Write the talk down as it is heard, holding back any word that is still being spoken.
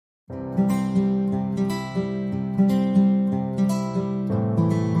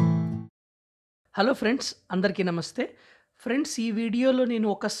Hello friends, అందరికీ నమస్తే. Friends, ఈ వీడియోలో నేను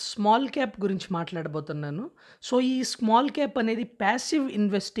ఒక స్మాల్ క్యాప్ గురించి మాట్లాడబోతున్నాను. సో ఈ స్మాల్ క్యాప్ అనేది ప్యాసివ్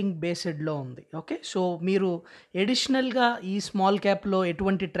ఇన్వెస్టింగ్ బేస్డ్లో ఉంది. ఓకే, సో మీరు ఎడిషనల్గా ఈ స్మాల్ క్యాప్లో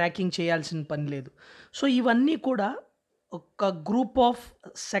ఎటువంటి ట్రాకింగ్ చేయాల్సిన పని లేదు. సో ఇవన్నీ కూడా ఒక గ్రూప్ ఆఫ్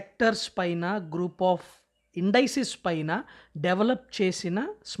సెక్టర్స్ పైన, గ్రూప్ ఆఫ్ ఇండైసిస్ పైన డెవలప్ చేసిన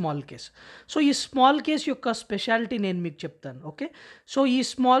స్మాల్ కేస్. సో ఈ స్మాల్ కేస్ యొక్క స్పెషాలిటీ నేను మీకు చెప్తాను. ఓకే, సో ఈ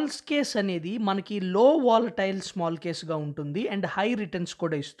స్మాల్ కేస్ అనేది మనకి లో వాలటైల్ స్మాల్ కేస్గా ఉంటుంది అండ్ హై రిటర్న్స్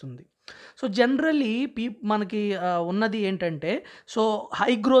కూడా ఇస్తుంది. సో జనరలీ మనకి ఉన్నది ఏంటంటే, సో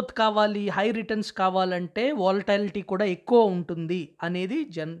హై గ్రోత్ కావాలి, హై రిటర్న్స్ కావాలంటే వాలటాలిటీ కూడా ఎక్కువ ఉంటుంది అనేది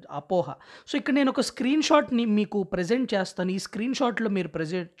అపోహ. సో ఇక్కడ నేను ఒక స్క్రీన్ షాట్ని మీకు ప్రజెంట్ చేస్తాను. ఈ స్క్రీన్ షాట్లో మీరు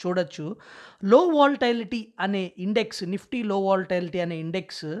చూడొచ్చు. లో వాలటాలిటీ అనే ఇండెక్స్, నిఫ్టీ లో వాలటాలిటీ అనే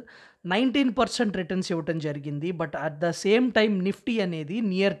ఇండెక్స్ 19% రిటర్న్స్ ఇవ్వటం జరిగింది. But at the same time Nifty అనేది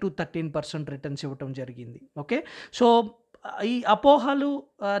నియర్ టు 13% రిటర్న్స్ ఇవ్వటం జరిగింది. ఓకే, సో ఈ అపోహలు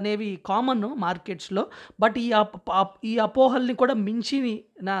అనేవి కామన్ మార్కెట్స్లో. బట్ ఈ అపోహల్ని కూడా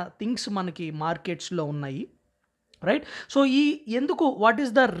మించిన థింగ్స్ మనకి మార్కెట్స్లో ఉన్నాయి, రైట్? సో ఎందుకు, what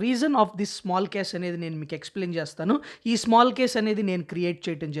is the reason of this small case అనేది నేను మీకు ఎక్స్ప్లెయిన్ చేస్తాను. ఈ స్మాల్ కేస్ అనేది నేను క్రియేట్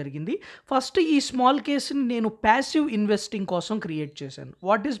చేయడం జరిగింది. ఫస్ట్ ఈ స్మాల్ కేస్ని నేను ప్యాసివ్ ఇన్వెస్టింగ్ కోసం క్రియేట్ చేశాను.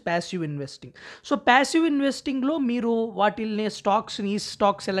 What is passive investing? So passive ఇన్వెస్టింగ్లో మీరు వాటిల్ని ఈ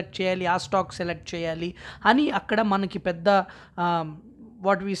స్టాక్ సెలెక్ట్ చేయాలి, ఆ స్టాక్ సెలెక్ట్ చేయాలి అని అక్కడ మనకి పెద్ద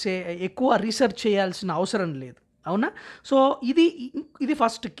ఎక్కువ రీసెర్చ్ చేయాల్సిన అవసరం లేదు, అవునా? సో ఇది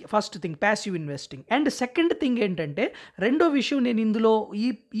first thing, passive investing. And second thing ఏంటంటే, రెండో విషయం నేను ఇందులో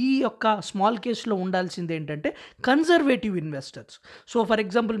ఈ యొక్క స్మాల్ కేస్లో ఉండాల్సింది ఏంటంటే conservative investors. So for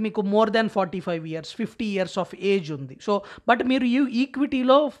example మీకు more than 45 years 50 years of age ఉంది. సో బట్ మీరు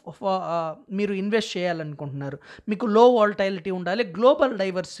ఈక్విటీలో మీరు ఇన్వెస్ట్ చేయాలనుకుంటున్నారు. మీకు లో వాలటైలిటీ ఉండాలి, గ్లోబల్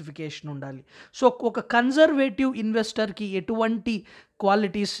డైవర్సిఫికేషన్ ఉండాలి. సో ఒక కన్జర్వేటివ్ ఇన్వెస్టర్కి ఎటువంటి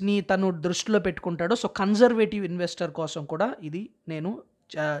క్వాలిటీస్ని తను దృష్టిలో పెట్టుకుంటాడో, సో కన్జర్వేటివ్ ఇన్వెస్టర్ కోసం కూడా ఇది నేను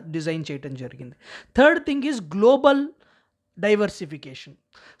డిజైన్ చేయటం జరిగింది. Third thing is global diversification.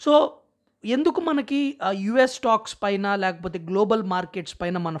 So ఎందుకు మనకి యుఎస్ స్టాక్స్ పైన లేకపోతే గ్లోబల్ మార్కెట్స్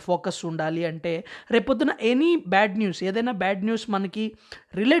పైన మన ఫోకస్ ఉండాలి అంటే, రేపొద్దున ఏదైనా బ్యాడ్ న్యూస్ మనకి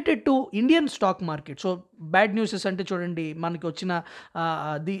related to Indian stock market. So bad newses అంటే చూడండి, మనకి వచ్చిన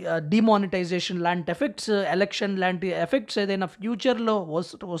డిమానిటైజేషన్ లాంటి ఎఫెక్ట్స్, ఎలక్షన్ లాంటి ఎఫెక్ట్స్ ఏదైనా ఫ్యూచర్లో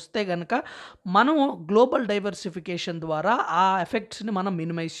వస్తే కనుక మనం గ్లోబల్ డైవర్సిఫికేషన్ ద్వారా ఆ ఎఫెక్ట్స్ని మనం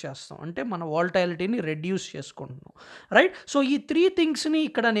మినిమైజ్ చేస్తాం, అంటే మన వాలటాలిటీని రెడ్యూస్ చేసుకుంటున్నాం, రైట్? సో ఈ 3 థింగ్స్ని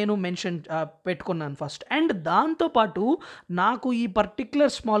ఇక్కడ నేను పెట్టుకున్నాను ఫస్ట్. అండ్ దాంతోపాటు నాకు ఈ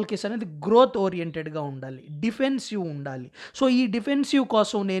పర్టిక్యులర్ స్మాల్ కేస్ అనేది గ్రోత్ ఓరియంటెడ్గా ఉండాలి, డిఫెన్సివ్ ఉండాలి. సో ఈ డిఫెన్సివ్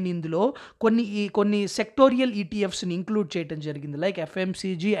కోసం నేను ఇందులో కొన్ని సెక్టోరియల్ ఈటీఎఫ్స్ని ఇంక్లూడ్ చేయడం జరిగింది, like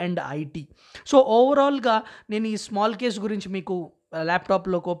FMCG and IT. So ఓవరాల్గా నేను ఈ స్మాల్ కేస్ గురించి మీకు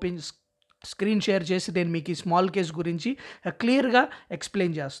ల్యాప్టాప్లోకి స్క్రీన్ షేర్ చేసి నేను మీకు ఈ స్మాల్ కేస్ గురించి క్లియర్గా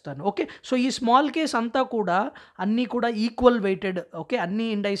ఎక్స్ప్లెయిన్ చేస్తాను. ఓకే, సో ఈ స్మాల్ కేస్ అంతా కూడా అన్నీ కూడా ఈక్వల్ వెయిటెడ్. ఓకే, అన్ని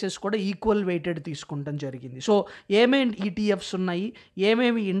ఇండైసెస్ కూడా ఈక్వల్ వెయిటెడ్ తీసుకుంటాం జరిగింది. సో ఏమేమి ఈటీఎఫ్స్ ఉన్నాయి,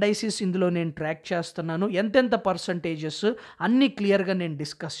 ఏమేమి ఇండైసెస్ ఇందులో నేను ట్రాక్ చేస్తున్నాను, ఎంతెంత పర్సంటేజెస్ అన్నీ క్లియర్గా నేను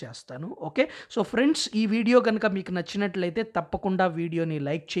డిస్కస్ చేస్తాను. ఓకే, సో ఫ్రెండ్స్, ఈ వీడియో కనుక మీకు నచ్చినట్లయితే తప్పకుండా వీడియోని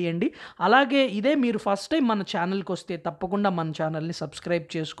లైక్ చేయండి. అలాగే ఇదే మీరు ఫస్ట్ టైం మన ఛానల్కి వస్తే తప్పకుండా మన ఛానల్ని సబ్స్క్రైబ్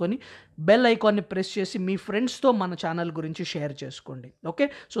చేసుకొని బెల్ ఐకాన్ని ప్రెస్ చేసి మీ ఫ్రెండ్స్తో మన ఛానల్ గురించి షేర్ చేసుకోండి. ఓకే,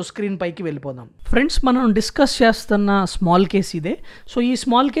 సో స్క్రీన్ పైకి వెళ్ళిపోదాం. ఫ్రెండ్స్, మనం డిస్కస్ చేస్తున్న స్మాల్ కేస్ ఇదే. సో ఈ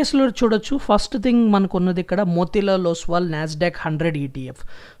స్మాల్ కేసులో చూడొచ్చు, ఫస్ట్ థింగ్ మనకు ఉన్నది ఇక్కడ Motilal Oswal Nasdaq 100 ETF.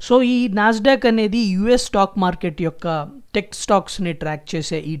 So ఈ నాస్డాక్ అనేది యుఎస్ స్టాక్ మార్కెట్ యొక్క టెక్ స్టాక్స్ని ట్రాక్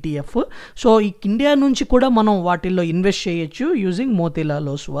చేసే ఈటీఎఫ్. సో ఈ ఇండియా నుంచి కూడా మనం వాటిల్లో ఇన్వెస్ట్ చేయొచ్చు using Motilal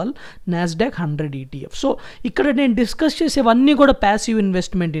Oswal Nasdaq 100 ETF. So ఇక్కడ నేను డిస్కస్ చేసేవన్నీ కూడా ప్యాసివ్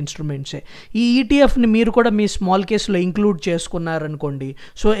ఇన్వెస్ట్మెంట్ ఇన్స్ట్రుమెంట్సే. ఈ ఈటీఎఫ్ని మీరు కూడా మీ స్మాల్ కేసులో ఇంక్లూడ్ చేసుకున్నారనుకోండి,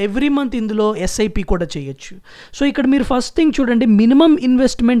 సో ఎవ్రీ మంత్ ఇందులో ఎస్ఐపి కూడా చేయొచ్చు. సో ఇక్కడ మీరు ఫస్ట్ థింగ్ చూడండి, మినిమం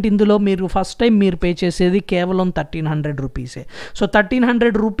ఇన్వెస్ట్మెంట్ ఇందులో మీరు ఫస్ట్ టైం మీరు పే చేసేది కేవలం 1300 రూపీసే. సో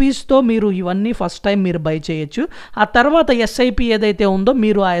 1300 రూపీస్తో మీరు ఇవన్నీ ఫస్ట్ టైం మీరు బై చేయొచ్చు. ఆ తర్వాత ఎస్ఐపి ఏదైతే ఉందో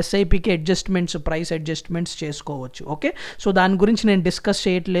మీరు ఆ ఎస్ఐపికి ప్రైస్ అడ్జస్ట్మెంట్స్ చేసుకోవచ్చు. ఓకే, సో దాని గురించి నేను డిస్కస్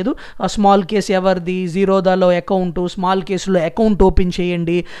చేయట్లేదు. స్మాల్ కేస్ ఎవరిది, జీరోదాలో అకౌంట్, స్మాల్ కేసులో అకౌంట్ ఓపెన్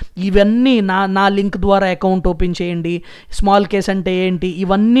చేయండి, ఇవన్నీ ఇవన్నీ నా లింక్ ద్వారా అకౌంట్ ఓపెన్ చేయండి, స్మాల్ కేస్ అంటే ఏంటి,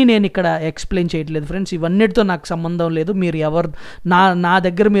 ఇవన్నీ నేను ఇక్కడ ఎక్స్ప్లెయిన్ చేయట్లేదు ఫ్రెండ్స్. ఇవన్నిటితో నాకు సంబంధం లేదు. మీరు నా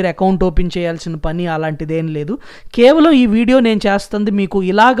దగ్గర మీరు అకౌంట్ ఓపెన్ చేయాల్సిన పని అలాంటిదేం లేదు. కేవలం ఈ వీడియో నేను చేస్తుంది మీకు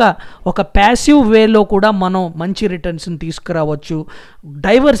ఇలాగా ఒక ప్యాసివ్ వేలో కూడా మనం మంచి రిటర్న్స్ని తీసుకురావచ్చు,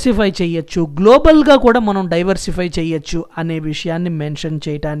 డైవర్సిఫై చేయొచ్చు, గ్లోబల్గా కూడా మనం డైవర్సిఫై చేయొచ్చు అనే విషయాన్ని మెన్షన్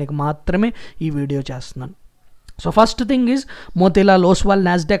చేయడానికి మాత్రమే ఈ వీడియో చేస్తున్నాను. So first thing is Motilal Oswal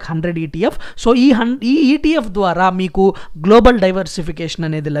Nasdaq 100 ETF. So ఈ ETF ద్వారా మీకు గ్లోబల్ డైవర్సిఫికేషన్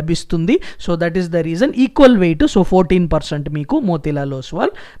అనేది లభిస్తుంది. So that is the reason equal wait. So 14% మీకు Motilal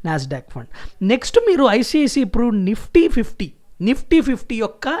Oswal Nasdaq fund. Next మీరు ఐసిఐసిఐ ప్రూవ్ నిఫ్టీ 50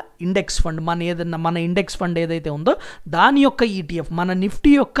 యొక్క ఇండెక్స్ ఫండ్, మన ఇండెక్స్ ఫండ్ ఏదైతే ఉందో దాని యొక్క ETF, మన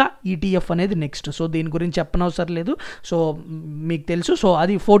నిఫ్టీ యొక్క ETF అనేది నెక్స్ట్. సో దీని గురించి చెప్పనవసరం లేదు, సో మీకు తెలుసు. సో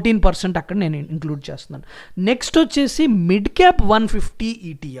అది 14% అక్కడ నేను ఇంక్లూడ్ చేస్తున్నాను. నెక్స్ట్ వచ్చేసి మిడ్ క్యాప్ 150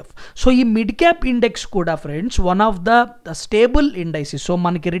 ETF. సో ఈ మిడ్ క్యాప్ ఇండెక్స్ కూడా friends one of the stable indices. So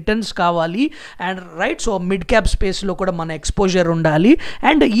మనకి రిటర్న్స్ కావాలి and right, so mid cap స్పేస్లో కూడా మన ఎక్స్పోజర్ ఉండాలి.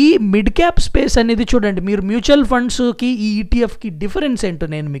 అండ్ ఈ మిడ్ క్యాప్ స్పేస్ అనేది చూడండి, మీరు మ్యూచువల్ ఫండ్స్కి ఈ ETF కి డిఫరెన్స్ ఏంటో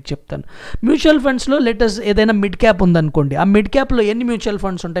నేను మీకు చెప్తాను. మ్యూచువల్ ఫండ్స్లో లెటస్ ఏదైనా మిడ్ క్యాప్ ఉందనుకోండి, ఆ మిడ్ క్యాప్లో ఎన్ని మ్యూచువల్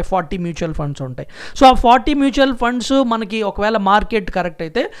ఫండ్స్ ఉంటాయి? 40 మ్యూచువల్ ఫండ్స్ ఉంటాయి. సో ఆ 40 మ్యూచువల్ ఫండ్స్ మనకి ఒకవేళ మార్కెట్ కరెక్ట్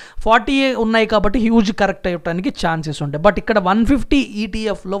అయితే 40 ఉన్నాయి కాబట్టి హ్యూజ్ కరెక్ట్ అయ్యడానికి ఛాన్సెస్ ఉంటాయి. బట్ ఇక్కడ 150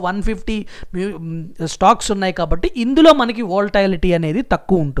 ETFలో 150 స్టాక్స్ ఉన్నాయి కాబట్టి ఇందులో మనకి వోల్టాలిటీ అనేది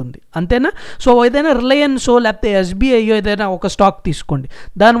తక్కువ ఉంటుంది, అంతేనా? సో ఏదైనా రిలయన్స్ లేకపోతే SBI ఏదైనా ఒక స్టాక్ తీసుకోండి,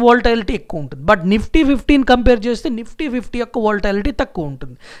 దాని వోల్టాలిటీ ఎక్కువ ఉంటుంది. బట్ నిఫ్టీ 15 కంపేర్ చేస్తే నిఫ్టీ 50 యొక్క వోల్టాలిటీ తక్కువ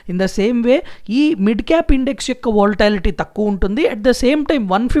ఉంటుంది. ఇన్ ద సేమ్ వే ఈ మిడ్ క్యాప్ ఇండెక్స్ యొక్క వోల్టాలిటీ తక్కువ ఉంటుంది. At the same time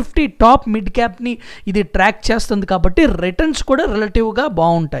 150 top mid క్యాప్ని ఇది ట్రాక్ చేస్తుంది కాబట్టి రిటర్న్స్ కూడా రిలేటివ్గా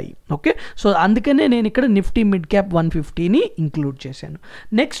బాగుంటాయి. ఓకే, సో అందుకనే నేను ఇక్కడ నిఫ్టీ మిడ్ క్యాప్ 150ని ఇంక్లూడ్ చేశాను.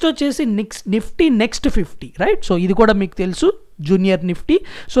 నెక్స్ట్ వచ్చేసి నిఫ్టీ నెక్స్ట్ 50, రైట్? సో ఇది కూడా మీకు తెలుసు, junior Nifty.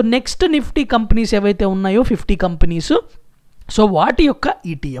 So next Nifty companies ఏవైతే ఉన్నాయో 50 కంపెనీస్, సో వాటి యొక్క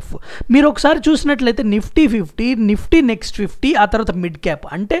ETF మీరు ఒకసారి చూసినట్లయితే నిఫ్టీ 50, నిఫ్టీ నెక్స్ట్ 50, ఆ తర్వాత మిడ్ క్యాప్.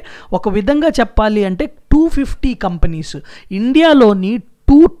 అంటే ఒక విధంగా చెప్పాలి అంటే 250 కంపెనీస్, ఇండియాలోని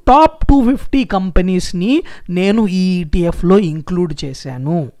టాప్ 250 కంపెనీస్ని నేను ఈ ETFలో ఇంక్లూడ్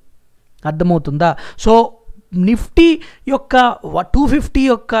చేశాను. అర్థమవుతుందా? సో నిఫ్టీ యొక్క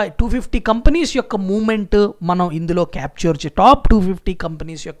 250 కంపెనీస్ యొక్క మూమెంట్ మనం ఇందులో క్యాప్చర్ టాప్ 250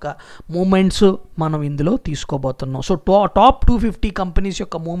 కంపెనీస్ యొక్క మూమెంట్స్ మనం ఇందులో తీసుకోబోతున్నాం. సో టాప్ 250 కంపెనీస్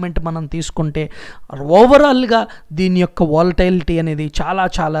యొక్క మూమెంట్ మనం తీసుకుంటే ఓవరాల్గా దీని యొక్క వాలటైలిటీ అనేది చాలా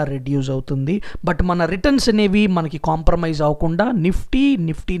చాలా రెడ్యూస్ అవుతుంది. బట్ మన రిటర్న్స్ అనేవి మనకి కాంప్రమైజ్ అవ్వకుండా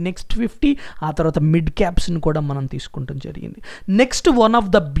నిఫ్టీ నెక్స్ట్ 50, ఆ తర్వాత మిడ్ క్యాప్స్ని కూడా మనం తీసుకుంటాం జరిగింది. Next one of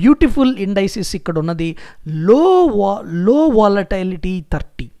the beautiful indices ఇక్కడ ఉన్నది లో వాలటైలిటీ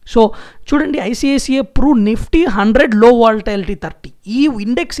 30. సో చూడండి, ఐసిఐసిఐ ప్రూవ్ నిఫ్టీ 100 లో వాలటైలిటీ 30. ఈ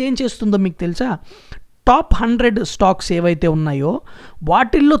ఇండెక్స్ ఏం చేస్తుందో మీకు తెలుసా? టాప్ 100 స్టాక్స్ ఏవైతే ఉన్నాయో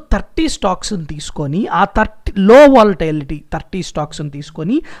వాటిల్లో 30 స్టాక్స్ని తీసుకొని ఆ 30 లో వాలటైలిటీ 30 స్టాక్స్ని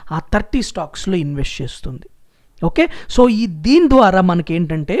తీసుకొని ఆ 30 స్టాక్స్లో ఇన్వెస్ట్ చేస్తుంది. ఓకే, సో దీని ద్వారా మనకి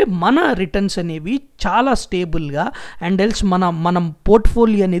ఏంటంటే మన రిటర్న్స్ అనేవి చాలా స్టేబుల్గా అండ్ ఎల్స్ మనం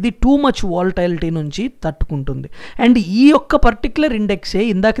పోర్ట్ఫోలియో అనేది టూ మచ్ వాలటైలిటీ నుంచి తట్టుకుంటుంది. అండ్ ఈ యొక్క పర్టికులర్ ఇండెక్సే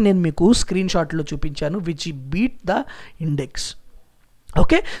ఇందాక నేను మీకు స్క్రీన్ షాట్లో చూపించాను, which beat the index.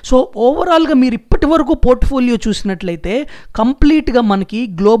 Okay, so ఓవరాల్గా మీరు ఇప్పటి వరకు పోర్ట్ఫోలియో చూసినట్లయితే కంప్లీట్గా మనకి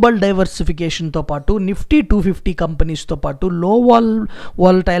గ్లోబల్ డైవర్సిఫికేషన్తో పాటు నిఫ్టీ 250 కంపెనీస్తో పాటు లో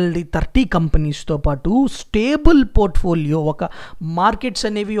వాలటైలిటీ 30 కంపెనీస్తో పాటు స్టేబుల్ పోర్ట్ఫోలియో, ఒక మార్కెట్స్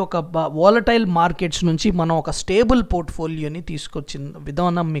అనేవి ఒక వాలటైల్ మార్కెట్స్ నుంచి మనం ఒక స్టేబుల్ పోర్ట్ఫోలియోని తీసుకొచ్చిన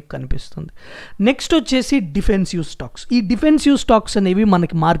విధానం మీకు కనిపిస్తుంది. నెక్స్ట్ వచ్చేసి డిఫెన్సివ్ స్టాక్స్. ఈ డిఫెన్సివ్ స్టాక్స్ అనేవి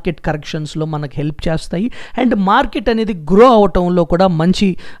మనకి మార్కెట్ కరెక్షన్స్లో మనకు హెల్ప్ చేస్తాయి అండ్ మార్కెట్ అనేది గ్రో అవటంలో కూడా మంచి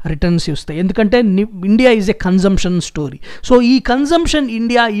రిటర్న్స్ ఇస్తాయి. ఎందుకంటే India is a consumption story. So ఈ కన్జంప్షన్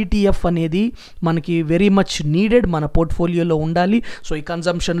ఇండియా ETF అనేది మనకి వెరీ మచ్ నీడెడ్, మన పోర్ట్ఫోలియోలో ఉండాలి. సో ఈ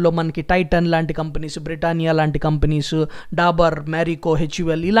కన్జంప్షన్లో మనకి టైటన్ లాంటి కంపెనీస్, బ్రిటానియా లాంటి కంపెనీస్, డాబర్, మ్యారికో,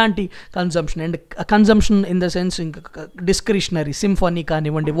 HUL ఇలాంటి consumption and consumption in the sense ఇంకా డిస్క్రిషనరీ, సింఫనీ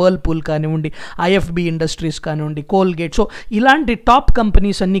కానివ్వండి, వర్ల్పూల్ కానివ్వండి, IFB ఇండస్ట్రీస్ కానివ్వండి, కోల్గేట్. సో ఇలాంటి టాప్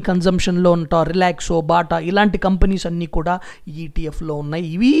కంపెనీస్ అన్ని కన్జంప్షన్లో ఉంటారు. రిలాక్సో, బాటా ఇలాంటి కంపెనీస్ అన్నీ కూడా ఈ ETFలో ఈటీఎఫ్లో ఉన్నాయి.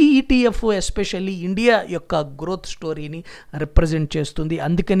 ఇవి ఈటీఎఫ్ ఎస్పెషల్లీ ఇండియా యొక్క గ్రోత్ స్టోరీని రిప్రజెంట్ చేస్తుంది.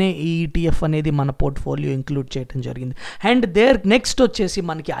 అందుకనే ఈ ఈటీఎఫ్ అనేది మన పోర్ట్ఫోలియో ఇంక్లూడ్ చేయడం జరిగింది. అండ్ నెక్స్ట్ వచ్చేసి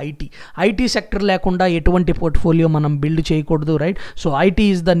మనకి ఐటీ సెక్టర్ లేకుండా ఎటువంటి పోర్ట్ఫోలియో మనం బిల్డ్ చేయకూడదు, right? So IT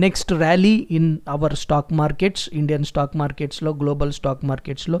is the next rally in our stock markets, Indian stock మార్కెట్స్లో, గ్లోబల్ స్టాక్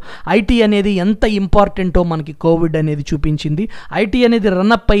మార్కెట్స్లో. ఐటీ అనేది ఎంత ఇంపార్టెంటో మనకి కోవిడ్ అనేది చూపించింది. ఐటీ అనేది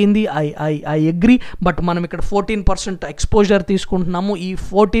రన్అప్ అయింది, ఐ అగ్రీ. బట్ మనం ఇక్కడ 14% ఎక్స్పోజర్ తీసుకుంటున్నాము. ఈ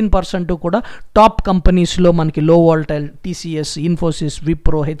 14% కూడా టాప్ కంపెనీస్లో మనకి లో volatile, TCS, Infosys,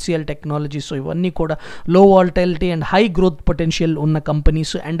 Wipro, HCl technologies, ఇవన్నీ కూడా లో volatility and high growth potential ఉన్న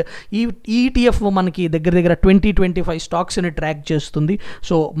కంపెనీస్. అండ్ ఈ ఈటీఎఫ్ మనకి దగ్గర 20-25 స్టాక్స్ని ట్రాక్ చేస్తుంది.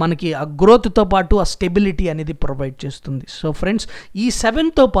 సో మనకి ఆ గ్రోత్తో పాటు ఆ స్టెబిలిటీ అనేది ప్రొవైడ్ చేస్తుంది. సో ఫ్రెండ్స్, ఈ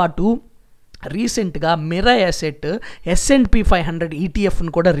 7తో పాటు రీసెంట్గా మిరా అసెట్ S&P 500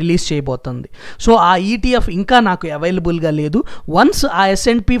 ఈటీఎఫ్ను కూడా రిలీజ్ చేయబోతుంది. సో ఆ ఈటీఎఫ్ ఇంకా నాకు అవైలబుల్గా లేదు. వన్స్ ఆ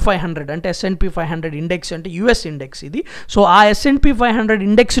S&P 500 అంటే S&P 500 ఇండెక్స్ అంటే యుఎస్ ఇండెక్స్ ఇది. సో ఆ S&P 500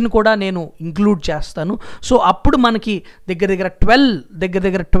 ఇండెక్స్ని కూడా నేను ఇంక్లూడ్ చేస్తాను. సో అప్పుడు మనకి దగ్గర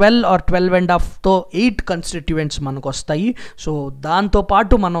 12 or 12.5తో 8 కన్స్టిట్యూయెంట్స్ మనకు వస్తాయి. సో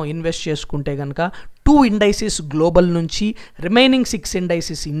దాంతోపాటు మనం ఇన్వెస్ట్ చేసుకుంటే కనుక 2 ఇండైసిస్ గ్లోబల్ నుంచి, రిమైనింగ్ 6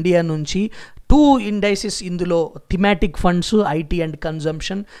 ఇండైసిస్ ఇండియా నుంచి, 2 ఇండైసిస్ ఇందులో thematic funds, IT and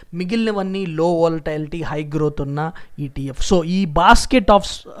consumption, మిగిలినవన్నీ లో వాలటైలిటీ, హై గ్రోత్ ఉన్న ఈటీఎఫ్. సో ఈ బాస్కెట్ ఆఫ్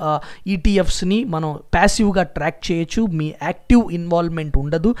ఈటీఎఫ్స్ని మనం ప్యాసివ్గా ట్రాక్ చేయొచ్చు. మీ యాక్టివ్ ఇన్వాల్వ్మెంట్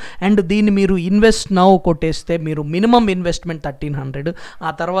ఉండదు. అండ్ దీన్ని మీరు ఇన్వెస్ట్ నౌ కొట్టేస్తే మీరు మినిమం ఇన్వెస్ట్మెంట్ 1300,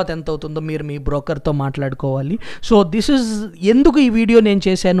 ఆ తర్వాత ఎంత అవుతుందో మీరు మీ బ్రోకర్తో మాట్లాడుకోవాలి. సో దిస్ ఇస్ ఎందుకు ఈ వీడియో నేను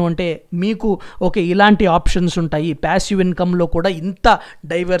చేశాను అంటే, మీకు ఓకే ఇలాంటి ఆప్షన్స్ ఉంటాయి, ప్యాసివ్ ఇన్కమ్లో కూడా ఇంత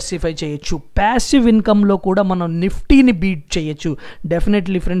డైవర్సిఫై చేయొచ్చు, ప్యాసివ్ ఇన్కమ్లో కూడా మనం నిఫ్టీని బీట్ చేయొచ్చు.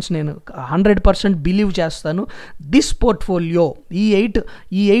 డెఫినెట్లీ ఫ్రెండ్స్, నేను 100% బిలీవ్ చేస్తాను. దిస్ పోర్ట్ఫోలియో ఈ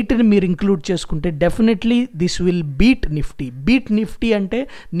 8ని మీరు ఇంక్లూడ్ చేసుకుంటే definitely this will beat Nifty అంటే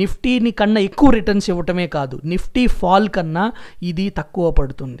నిఫ్టీని కన్నా ఎక్కువ రిటర్న్స్ ఇవ్వటమే కాదు, నిఫ్టీ ఫాల్ కన్నా ఇది తక్కువ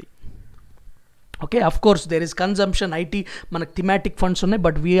పడుతుంది. Okay, of course there is consumption, IT మనకి థిమాటిక్ ఫండ్స్ ఉన్నాయి.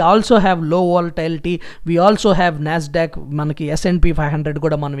 But we also have low volatility, we also have Nasdaq, మనకి S&P 500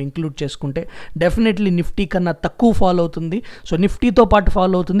 కూడా మనం ఇంక్లూడ్ చేసుకుంటే డెఫినెట్లీ నిఫ్టీ కన్నా తక్కువ ఫాలో అవుతుంది. సో నిఫ్టీతో పాటు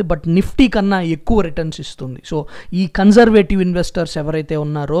ఫాలో అవుతుంది, బట్ నిఫ్టీ కన్నా ఎక్కువ రిటర్న్స్ ఇస్తుంది. సో ఈ కన్జర్వేటివ్ ఇన్వెస్టర్స్ ఎవరైతే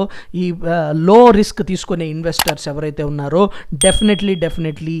ఉన్నారో, ఈ లో రిస్క్ తీసుకునే ఇన్వెస్టర్స్ ఎవరైతే ఉన్నారో,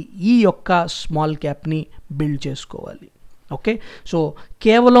 డెఫినెట్లీ ఈ యొక్క స్మాల్ క్యాప్ని బిల్డ్ చేసుకోవాలి. ఓకే, సో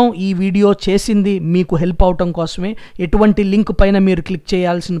కేవలం ఈ వీడియో చేసింది మీకు హెల్ప్ అవటం కోసమే. ఎటువంటి లింక్ పైన మీరు క్లిక్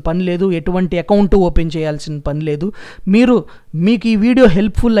చేయాల్సిన పని లేదు, ఎటువంటి అకౌంట్ ఓపెన్ చేయాల్సిన పని లేదు. మీకు ఈ వీడియో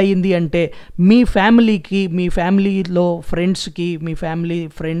హెల్ప్ఫుల్ అయ్యింది అంటే మీ ఫ్యామిలీకి, మీ ఫ్యామిలీలో ఫ్రెండ్స్కి, మీ ఫ్యామిలీ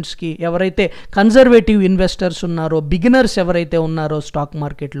ఫ్రెండ్స్కి ఎవరైతే కన్జర్వేటివ్ ఇన్వెస్టర్స్ ఉన్నారో, బిగినర్స్ ఎవరైతే ఉన్నారో స్టాక్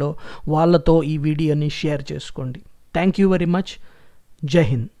మార్కెట్లో, వాళ్ళతో ఈ వీడియోని షేర్ చేసుకోండి. Thank you very much. జై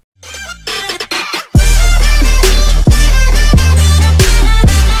హింద్.